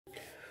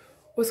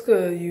What's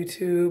good,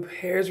 YouTube?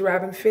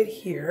 HairsRobinFit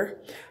here,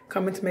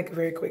 coming to make a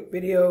very quick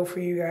video for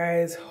you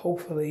guys.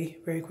 Hopefully,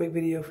 very quick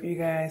video for you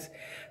guys.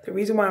 The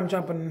reason why I'm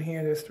jumping in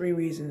here, there's three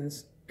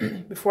reasons.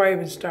 Before I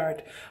even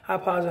start, I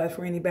apologize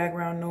for any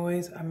background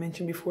noise. I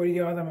mentioned before to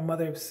y'all that I'm a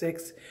mother of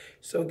 6,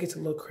 so it gets a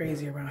little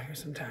crazy around here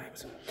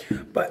sometimes.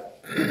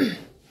 But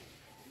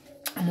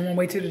I'm on my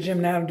way to the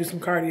gym now to do some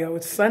cardio.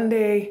 It's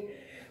Sunday,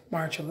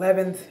 March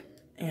 11th,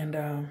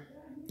 and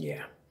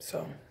yeah,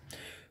 so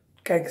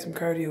gotta get some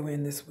cardio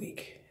in this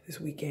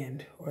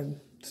weekend, or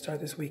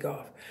start this week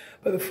off.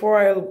 But before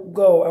I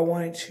go, I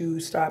wanted to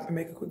stop and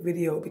make a quick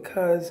video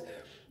because,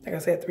 like I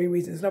said, three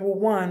reasons. Number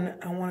one,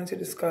 I wanted to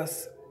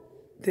discuss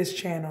this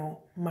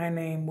channel, my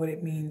name, what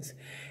it means.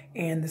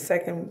 And the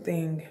second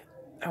thing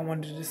I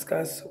wanted to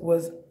discuss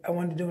was I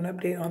wanted to do an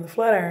update on the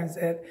flat irons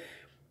that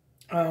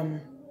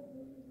I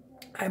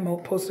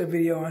posted a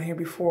video on here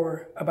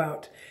before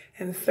about.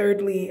 And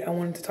thirdly, I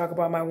wanted to talk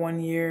about my 1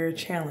 year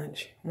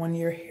challenge, 1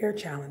 year hair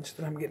challenge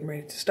that I'm getting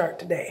ready to start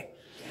today.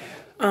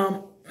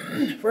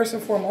 First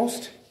and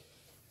foremost,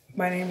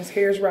 my name is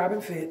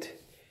HairsRobinFit.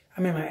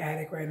 I'm in my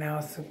attic right now.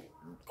 It's the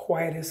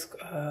quietest,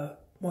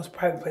 most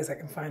private place I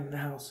can find in the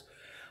house.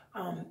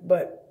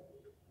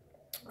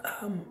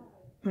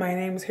 My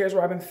name is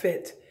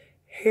HairsRobinFit.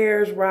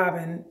 Hairs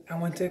Robin. I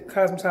went to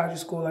cosmetology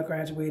school. I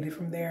graduated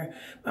from there.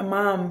 My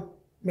mom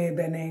made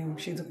that name.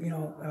 She's,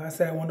 I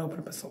said I want to open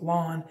up a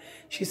salon.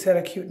 She said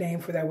a cute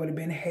name for that would have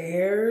been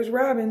Hairs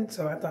Robin.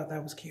 So I thought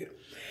that was cute.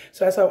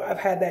 So that's how I've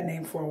had that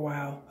name for a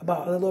while.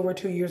 About a little over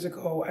 2 years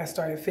ago, I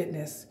started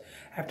fitness.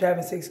 After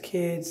having 6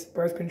 kids,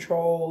 birth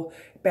control,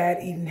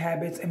 bad eating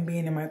habits, and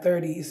being in my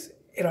 30s,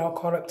 it all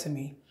caught up to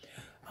me,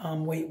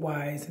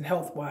 weight-wise and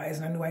health-wise,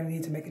 and I knew I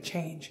needed to make a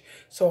change.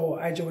 So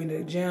I joined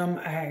a gym.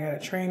 I got a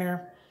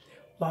trainer.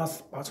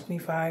 Lost about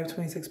 25,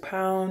 26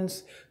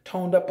 pounds,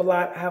 toned up a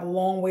lot. I have a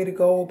long way to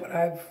go, but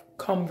I've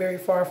come very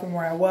far from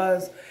where I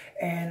was,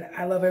 and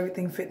I love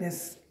everything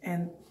fitness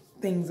and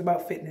things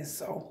about fitness.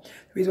 So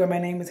the reason why my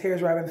name is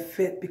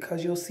HairsRobinFit,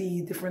 because you'll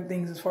see different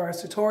things as far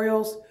as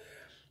tutorials,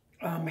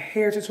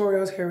 hair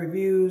tutorials, hair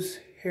reviews,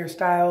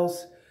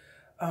 hairstyles,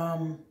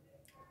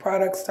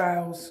 products that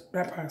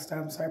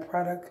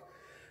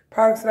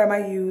I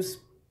might use,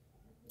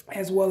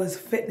 as well as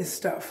fitness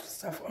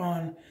stuff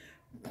on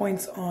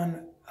points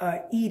on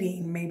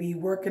eating, maybe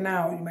working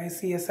out. You might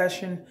see a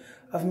session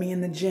of me in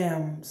the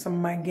gym, some of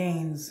my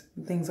gains,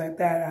 things like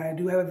that. I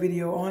do have a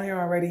video on here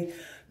already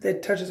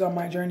that touches on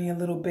my journey a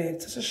little bit.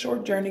 It's just a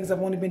short journey because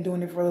I've only been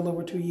doing it for a little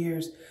over 2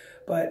 years,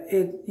 but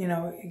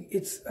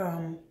it's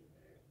the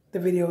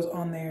video's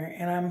on there,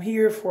 and I'm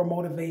here for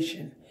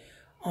motivation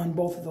on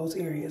both of those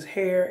areas,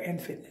 hair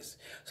and fitness.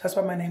 So that's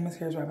why my name is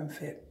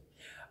HairsRobinFit.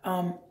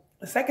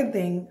 The second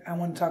thing I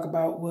want to talk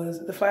about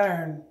was the flat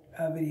iron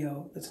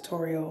video, the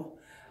tutorial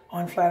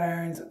on flat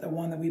irons, the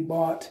one that we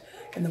bought,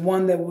 and the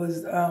one that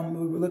was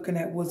we were looking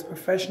at was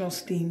Professional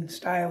Steam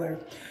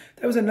Styler.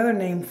 There was another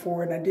name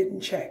for it. I didn't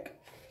check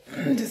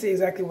to see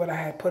exactly what I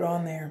had put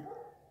on there,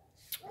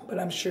 but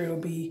I'm sure it'll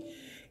be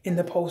in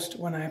the post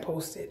when I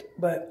post it.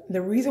 But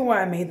the reason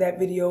why I made that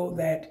video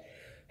that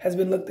has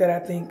been looked at, I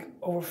think,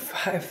 over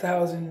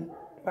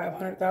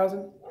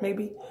 500,000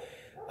 maybe,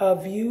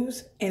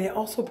 views, and it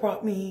also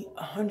brought me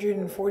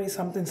 140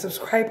 something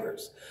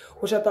subscribers,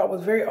 which I thought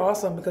was very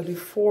awesome, because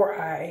before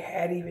I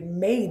had even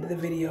made the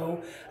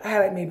video, I had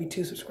like maybe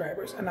 2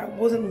 subscribers, and I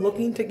wasn't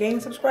looking to gain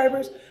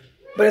subscribers,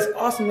 but it's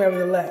awesome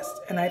nevertheless.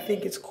 And I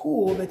think it's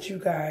cool that you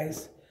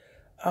guys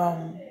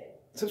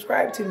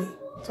subscribe to me.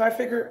 So I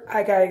figure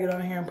I gotta get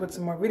on here and put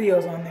some more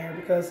videos on there,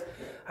 because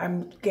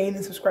I'm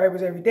gaining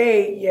subscribers every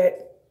day,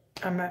 yet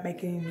I'm not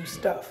making any new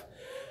stuff.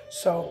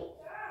 So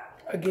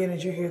again,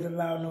 as you hear the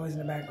loud noise in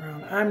the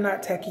background, I'm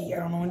not techie. I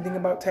don't know anything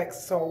about tech,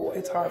 so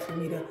it's hard for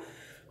me to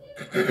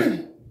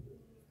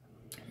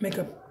make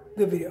a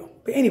good video.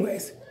 But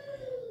anyways,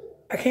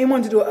 I came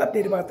on to do an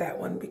update about that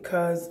one,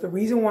 because the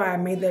reason why I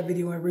made that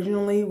video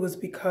originally was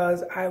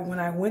because when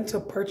I went to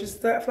purchase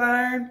that flat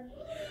iron,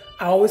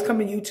 I always come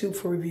to YouTube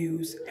for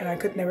reviews, and I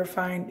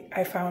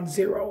found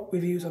 0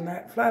 reviews on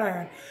that flat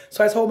iron.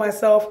 So I told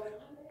myself,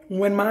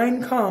 when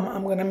mine come,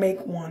 I'm gonna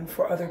make one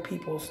for other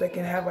people so they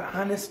can have an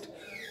honest,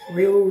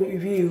 real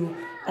review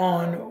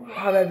on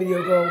how that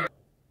video goes.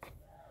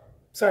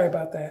 Sorry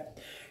about that.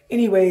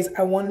 Anyways,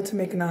 I wanted to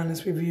make an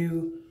honest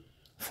review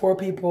for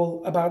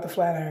people about the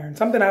flat iron,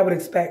 something I would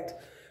expect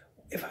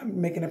if I'm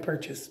making a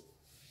purchase.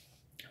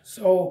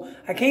 So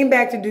I came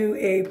back to do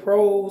a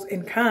pros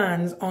and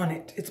cons on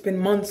it. It's been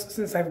months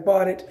since I've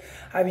bought it.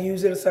 I've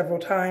used it several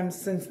times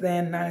since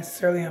then, not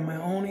necessarily on my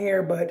own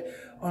hair, but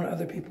on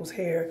other people's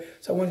hair.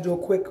 So I want to do a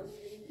quick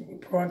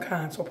pro and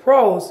con. So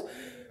pros,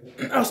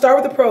 I'll start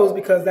with the pros,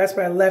 because that's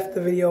what I left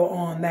the video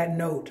on, that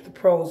note, the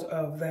pros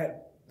of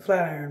that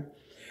flat iron.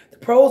 The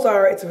pros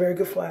are, it's a very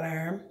good flat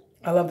iron.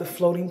 I love the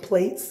floating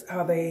plates,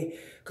 how they,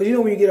 because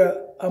when you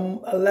get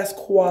a less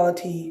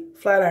quality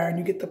flat iron,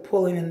 you get the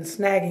pulling and the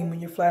snagging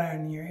when you're flat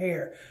ironing your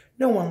hair.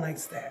 No one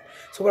likes that.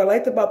 So what I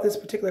liked about this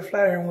particular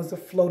flat iron was the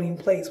floating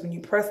plates. When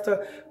you press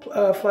the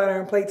flat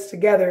iron plates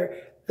together,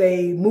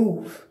 they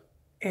move.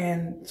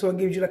 And so it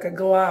gives you like a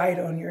glide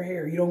on your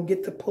hair. You don't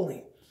get the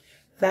pulling.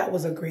 That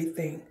was a great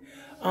thing.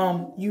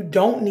 You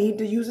don't need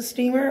to use a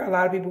steamer. A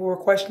lot of people were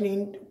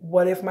questioning,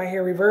 what if my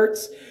hair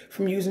reverts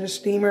from using a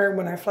steamer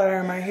when I flat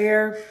iron my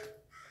hair?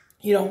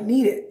 You don't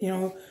need it. You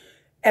know,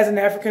 as an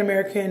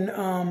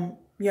African-American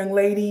young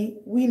lady,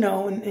 we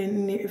know,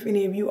 and if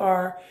any of you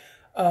are,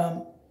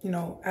 you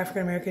know,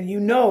 African-American, you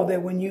know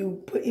that when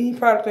you put any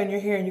product on your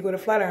hair and you go to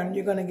flat iron,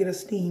 you're going to get a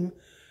steam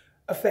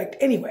effect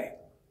anyway.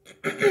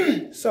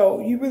 So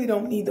you really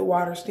don't need the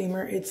water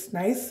steamer. It's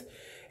nice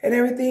and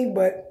everything,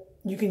 but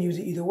you can use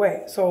it either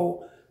way.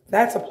 So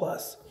that's a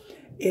plus.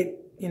 You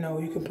know,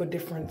 you can put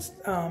different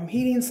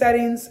heating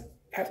settings.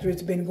 After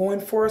it's been going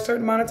for a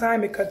certain amount of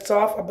time, it cuts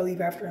off, I believe,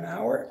 after an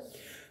hour.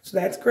 So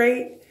that's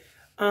great.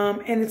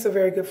 And it's a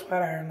very good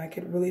flat iron. Like,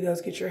 it really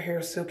does get your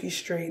hair silky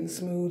straight and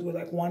smooth with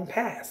like one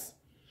pass.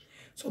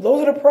 So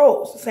those are the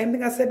pros. The same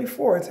thing I said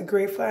before. It's a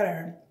great flat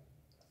iron.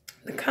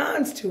 The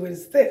cons to it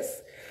is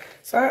this.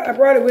 So I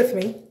brought it with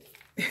me.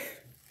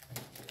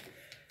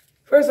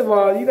 First of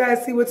all, you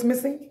guys see what's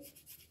missing?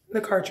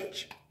 The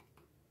cartridge.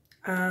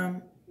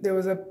 There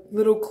was a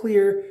little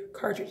clear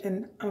cartridge,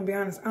 and I'm gonna be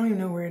honest, I don't even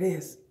know where it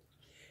is.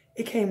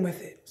 It came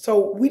with it.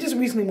 So we just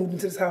recently moved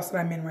into this house that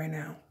I'm in right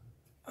now,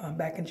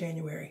 back in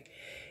January.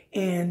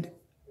 And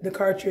the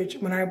cartridge,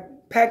 when I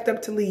packed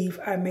up to leave,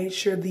 I made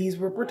sure these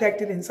were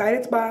protected inside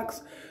its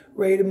box,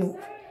 ready to move.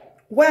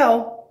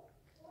 Well,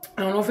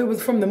 I don't know if it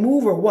was from the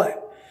move or what,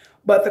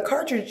 but the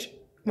cartridge,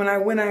 when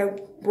I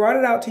brought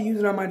it out to use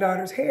it on my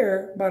daughter's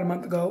hair about a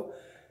month ago,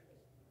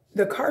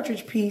 the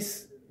cartridge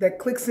piece that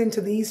clicks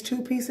into these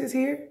two pieces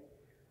here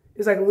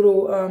is like a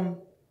little,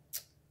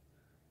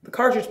 the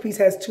cartridge piece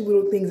has two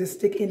little things that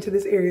stick into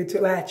this area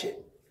to latch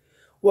it.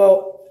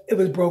 Well, it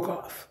was broke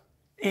off.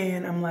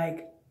 And I'm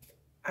like,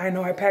 I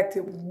know I packed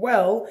it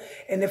well,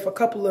 and if a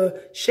couple of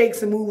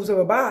shakes and moves of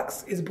a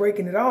box is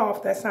breaking it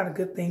off, that's not a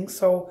good thing.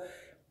 So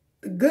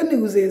the good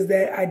news is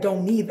that I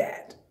don't need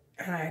that.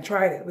 And I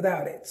tried it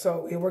without it.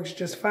 So it works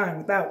just fine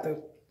without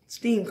the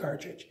steam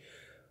cartridge.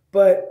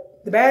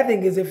 But the bad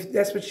thing is, if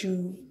that's what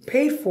you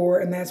paid for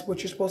and that's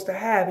what you're supposed to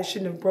have, it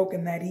shouldn't have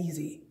broken that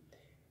easy.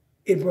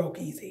 It broke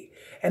easy.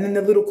 And then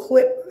the little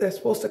clip that's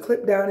supposed to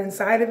clip down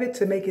inside of it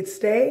to make it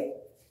stay,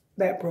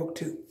 that broke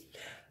too.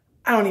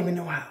 I don't even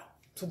know how.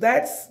 So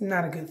that's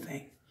not a good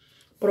thing.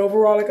 But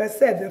overall, like I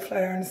said, the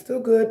flat iron is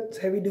still good. It's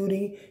heavy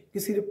duty. You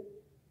can see the,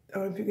 I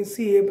don't know if you can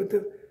see it,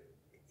 but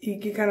you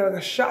get kind of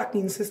like a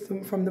shocking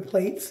system from the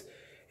plates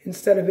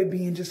instead of it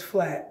being just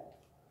flat.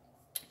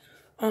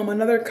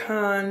 Another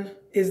con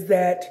is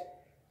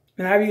that,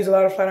 and I've used a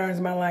lot of flat irons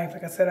in my life.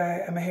 Like I said,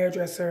 I'm a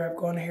hairdresser. I've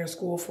gone to hair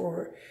school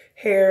for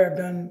hair. I've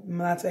done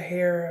lots of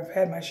hair. I've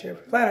had my share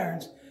of flat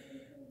irons.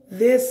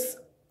 This,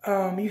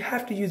 you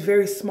have to use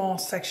very small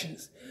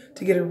sections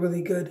to get a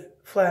really good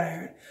flat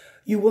iron.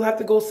 You will have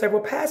to go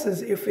several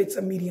passes if it's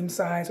a medium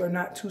size or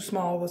not too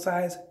small of a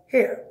size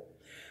hair.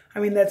 I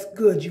mean, that's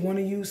good. You want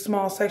to use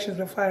small sections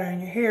when flat iron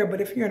your hair,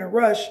 but if you're in a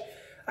rush,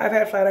 I've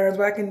had flat irons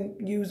where I can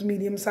use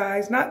medium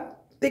size, not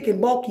thick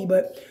and bulky,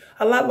 but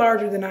a lot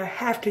larger than I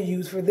have to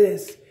use for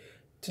this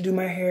to do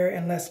my hair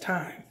in less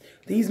time.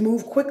 These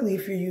move quickly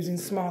if you're using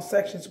small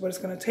sections, but it's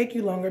going to take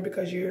you longer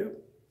because you're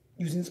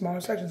using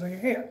smaller sections on your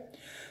hair.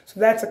 So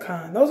that's a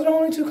con. Those are the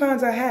only two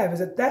cons I have, is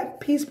that that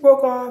piece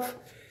broke off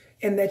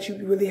and that you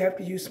really have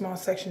to use small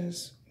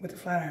sections with the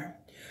flat iron.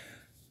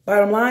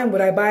 Bottom line,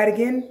 would I buy it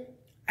again?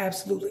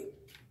 Absolutely.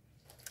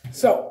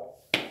 So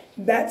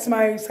that's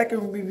my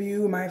second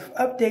review, my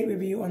update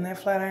review on that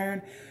flat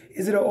iron.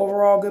 Is it an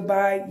overall good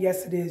buy?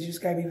 Yes, it is. You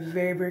just gotta be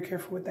very, very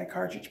careful with that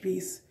cartridge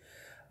piece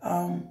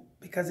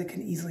because it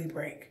can easily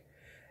break.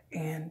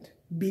 And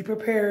be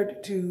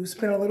prepared to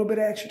spend a little bit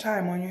of extra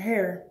time on your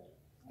hair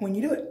when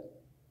you do it.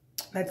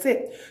 That's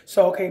it.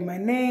 So, okay, my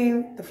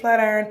name, the flat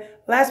iron.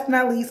 Last but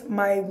not least,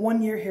 my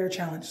 1-year hair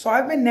challenge. So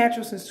I've been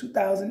natural since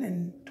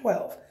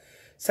 2012.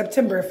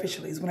 September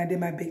officially is when I did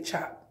my big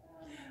chop.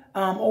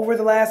 Over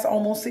the last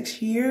almost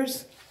 6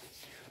 years,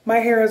 my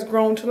hair has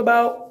grown to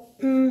about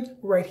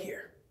right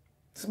here.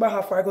 It's about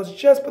how far it goes,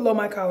 just below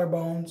my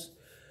collarbones.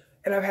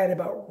 And I've had it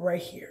about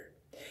right here.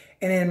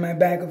 And then my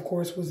back, of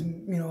course, was,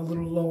 you know, a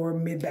little lower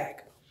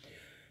mid-back.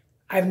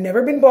 I've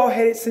never been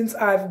bald-headed since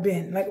I've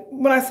been. Like,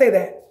 when I say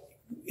that,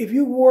 if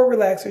you wore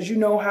relaxers, you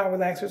know how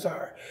relaxers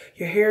are.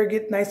 Your hair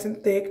gets nice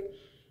and thick,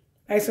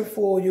 nice and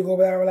full. You go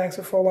without a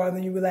relaxer for a while,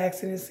 then you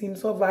relax and it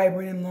seems so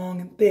vibrant and long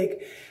and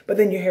thick, but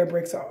then your hair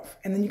breaks off.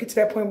 And then you get to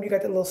that point where you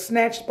got that little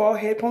snatched bald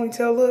head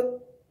ponytail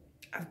look.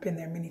 I've been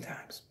there many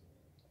times.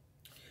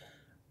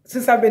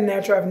 Since I've been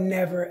natural, I've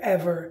never,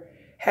 ever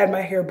had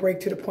my hair break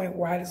to the point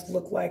where I just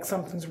look like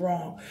something's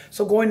wrong.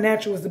 So going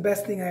natural was the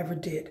best thing I ever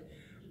did.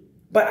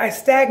 But I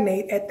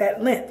stagnate at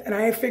that length, and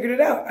I figured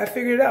it out. I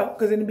figured it out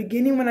because in the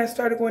beginning when I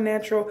started going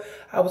natural,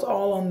 I was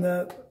all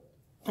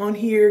on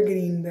here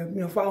getting the,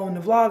 you know, following the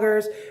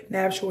vloggers,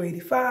 Nabshow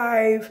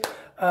 85,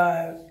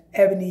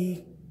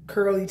 Ebony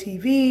Curly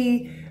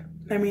TV.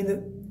 I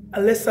mean,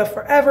 Alyssa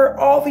Forever,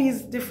 all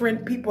these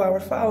different people I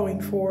was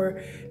following for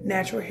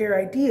natural hair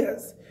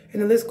ideas.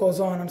 And the list goes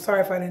on. I'm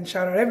sorry if I didn't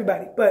shout out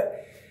everybody,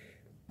 but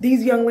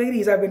these young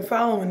ladies I've been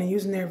following and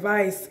using their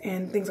advice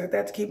and things like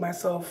that to keep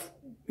myself,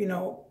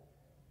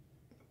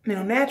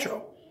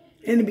 natural.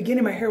 In the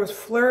beginning, my hair was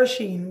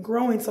flourishing,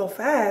 growing so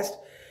fast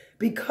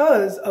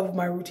because of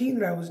my routine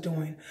that I was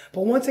doing.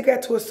 But once it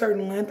got to a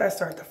certain length, I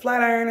started to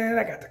flat iron it.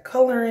 I got the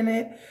color in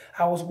it.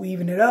 I was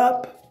weaving it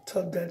up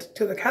till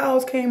the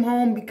cows came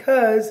home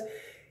because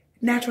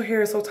natural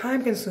hair is so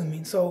time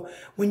consuming. So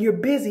when you're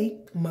busy,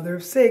 mother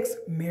of 6,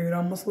 married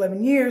almost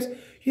 11 years,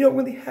 you don't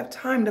really have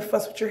time to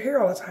fuss with your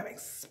hair all the time,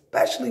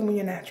 especially when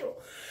you're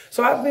natural.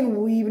 So I've been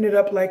weaving it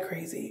up like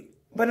crazy.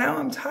 But now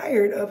I'm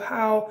tired of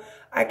how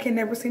I can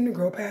never seem to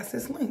grow past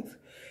this length.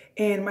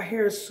 And my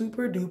hair is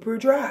super duper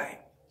dry.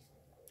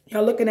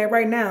 Y'all looking at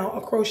right now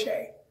a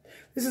crochet.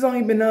 This has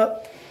only been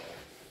up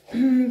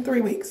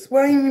 3 weeks.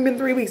 Well, it ain't even been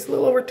 3 weeks, a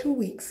little over 2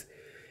 weeks.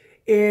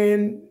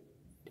 And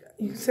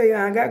you say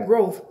I got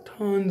growth,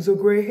 tons of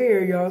gray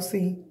hair, y'all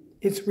see.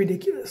 It's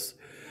ridiculous.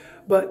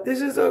 But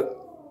this is a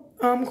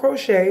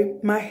crochet.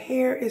 My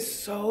hair is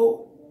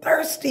so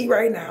thirsty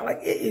right now. Like,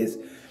 it is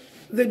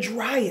the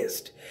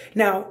driest.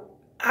 Now,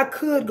 I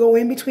could go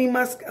in between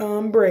my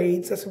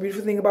braids. That's the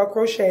beautiful thing about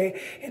crochet,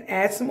 and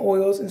add some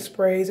oils and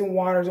sprays and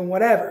waters and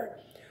whatever.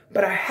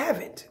 But I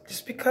haven't,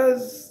 just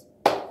because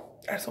I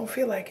just don't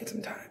feel like it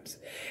sometimes.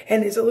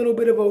 And it's a little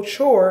bit of a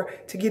chore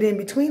to get in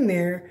between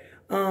there.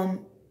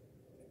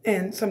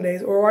 And some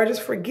days, or I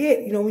just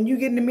forget, when you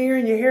get in the mirror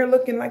and your hair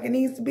looking like it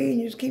needs to be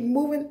and you just keep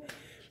moving.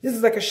 This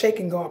is like a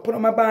shake and go. I put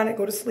on my bonnet,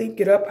 go to sleep,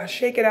 get up, I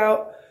shake it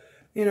out,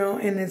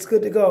 and it's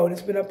good to go. And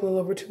it's been up a little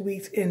over 2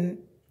 weeks. And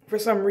for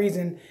some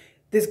reason,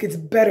 this gets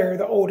better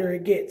the older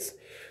it gets.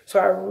 So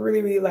I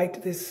really, really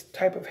liked this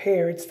type of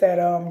hair. It's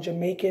that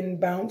Jamaican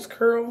bounce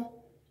curl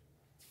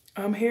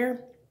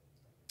hair.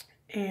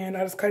 And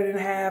I just cut it in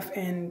half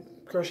and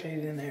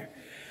crocheted it in there.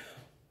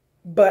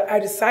 But I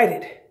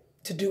decided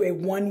to do a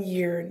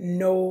 1-year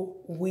no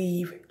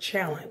weave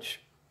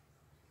challenge.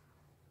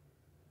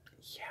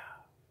 Yeah.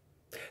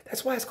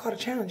 That's why it's called a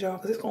challenge, y'all,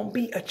 because it's going to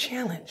be a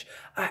challenge.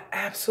 I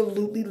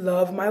absolutely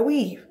love my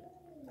weave.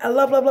 I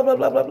love my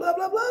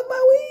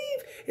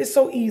weave. It's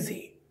so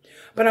easy.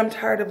 But I'm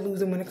tired of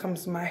losing when it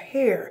comes to my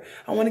hair.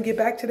 I want to get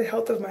back to the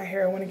health of my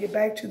hair. I want to get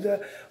back to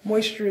the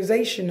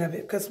moisturization of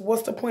it. Because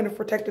what's the point of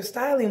protective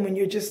styling when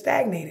you're just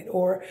stagnated,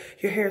 or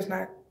your hair is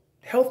not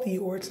healthy,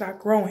 or it's not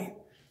growing?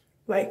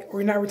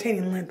 Or you're not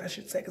retaining length, I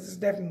should say, because it's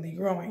definitely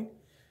growing.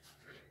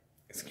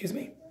 Excuse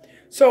me.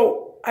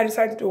 So I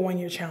decided to do a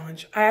 1-year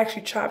challenge. I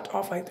actually chopped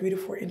off like 3 to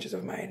 4 inches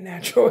of my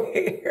natural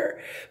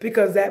hair,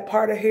 because that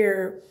part of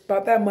hair,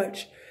 about that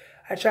much,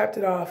 I chopped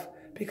it off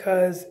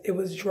because it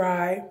was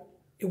dry,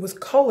 it was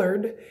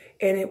colored,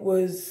 and it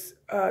was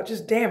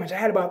just damaged. I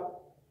had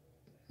about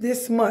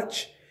this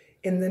much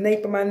in the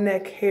nape of my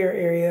neck hair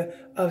area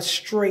of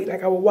straight.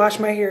 Like, I would wash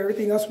my hair,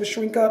 everything else would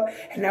shrink up,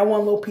 and that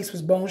one little piece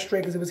was bone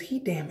straight because it was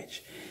heat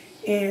damage.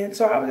 And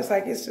so I was just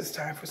like, it's just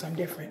time for something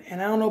different.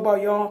 And I don't know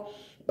about y'all,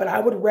 but I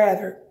would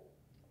rather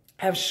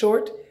have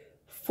short,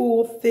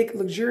 full, thick,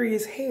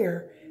 luxurious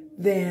hair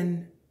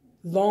than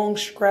long,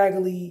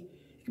 scraggly,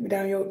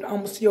 down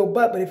almost to your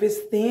butt. But if it's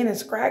thin and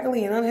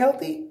scraggly and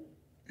unhealthy,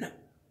 no,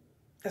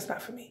 that's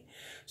not for me.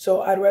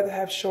 So I'd rather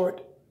have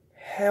short,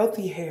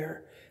 healthy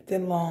hair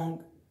than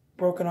long,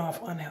 broken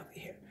off, unhealthy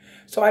hair.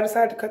 So I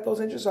decided to cut those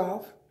inches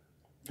off.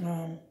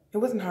 It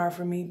wasn't hard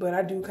for me, but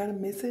I do kind of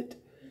miss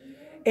it.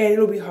 And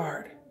it'll be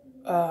hard.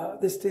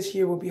 This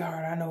year will be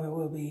hard. I know it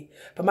will be.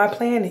 But my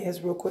plan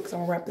is, real quick, so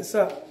I'm going to wrap this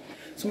up.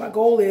 So my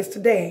goal is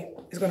today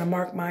is going to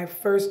mark my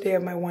first day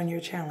of my 1-year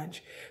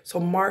challenge. So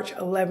March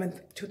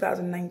 11th,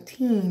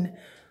 2019,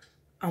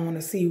 I want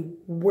to see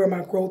where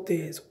my growth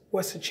is,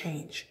 what's the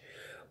change.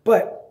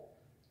 But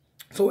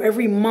so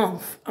every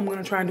month, I'm going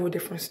to try and do a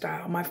different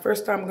style. My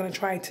first style I'm going to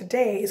try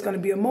today is going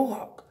to be a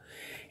mohawk.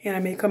 And I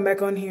may come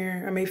back on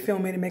here, I may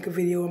film it and make a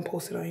video and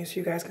post it on here so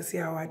you guys can see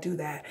how I do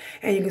that.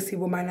 And you can see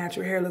what my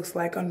natural hair looks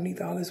like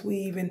underneath all this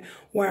weave and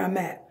where I'm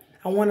at.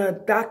 I want to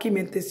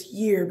document this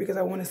year because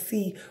I want to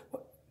see,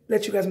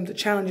 let you guys know what the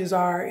challenges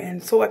are,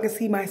 and so I can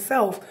see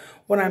myself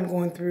what I'm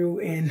going through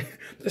and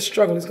the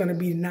struggle is going to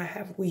be to not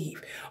have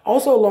weave.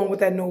 Also, along with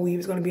that no weave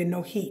is going to be a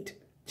no heat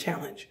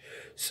challenge.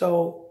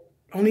 So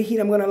only heat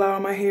I'm going to allow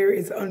on my hair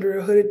is under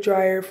a hooded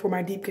dryer for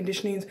my deep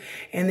conditionings,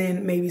 and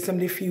then maybe some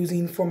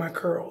diffusing for my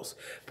curls,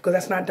 because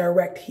that's not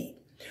direct heat.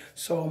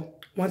 So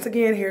once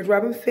again, here's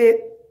Robin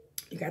Fit.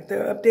 You got the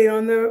update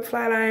on the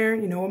flat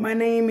iron. You know what my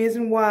name is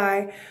and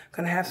why.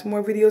 Gonna have some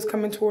more videos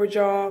coming towards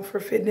y'all for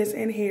fitness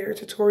and hair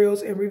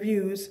tutorials and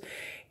reviews.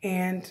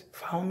 And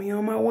follow me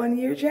on my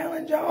 1-year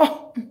challenge,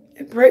 y'all.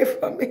 And pray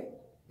for me.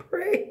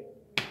 Pray.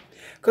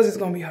 Because it's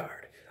gonna be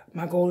hard.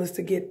 My goal is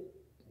to get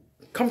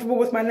comfortable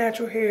with my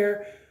natural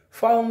hair,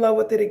 fall in love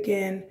with it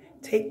again,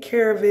 take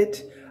care of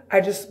it. I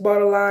just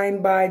bought a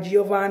line by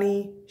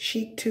Giovanni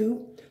Chic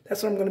 2.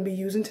 That's what I'm going to be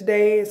using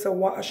today. It's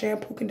a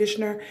shampoo,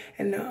 conditioner,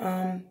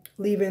 and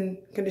leave-in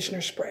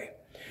conditioner spray.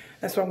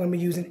 That's what I'm going to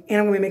be using. And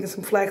I'm going to be making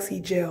some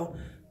flaxseed gel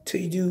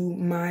to do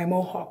my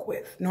mohawk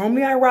with.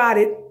 Normally I rod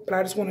it, but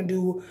I just want to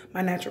do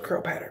my natural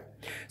curl pattern.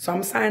 So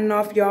I'm signing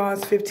off, y'all.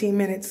 It's 15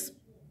 minutes.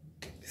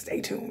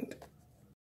 Stay tuned.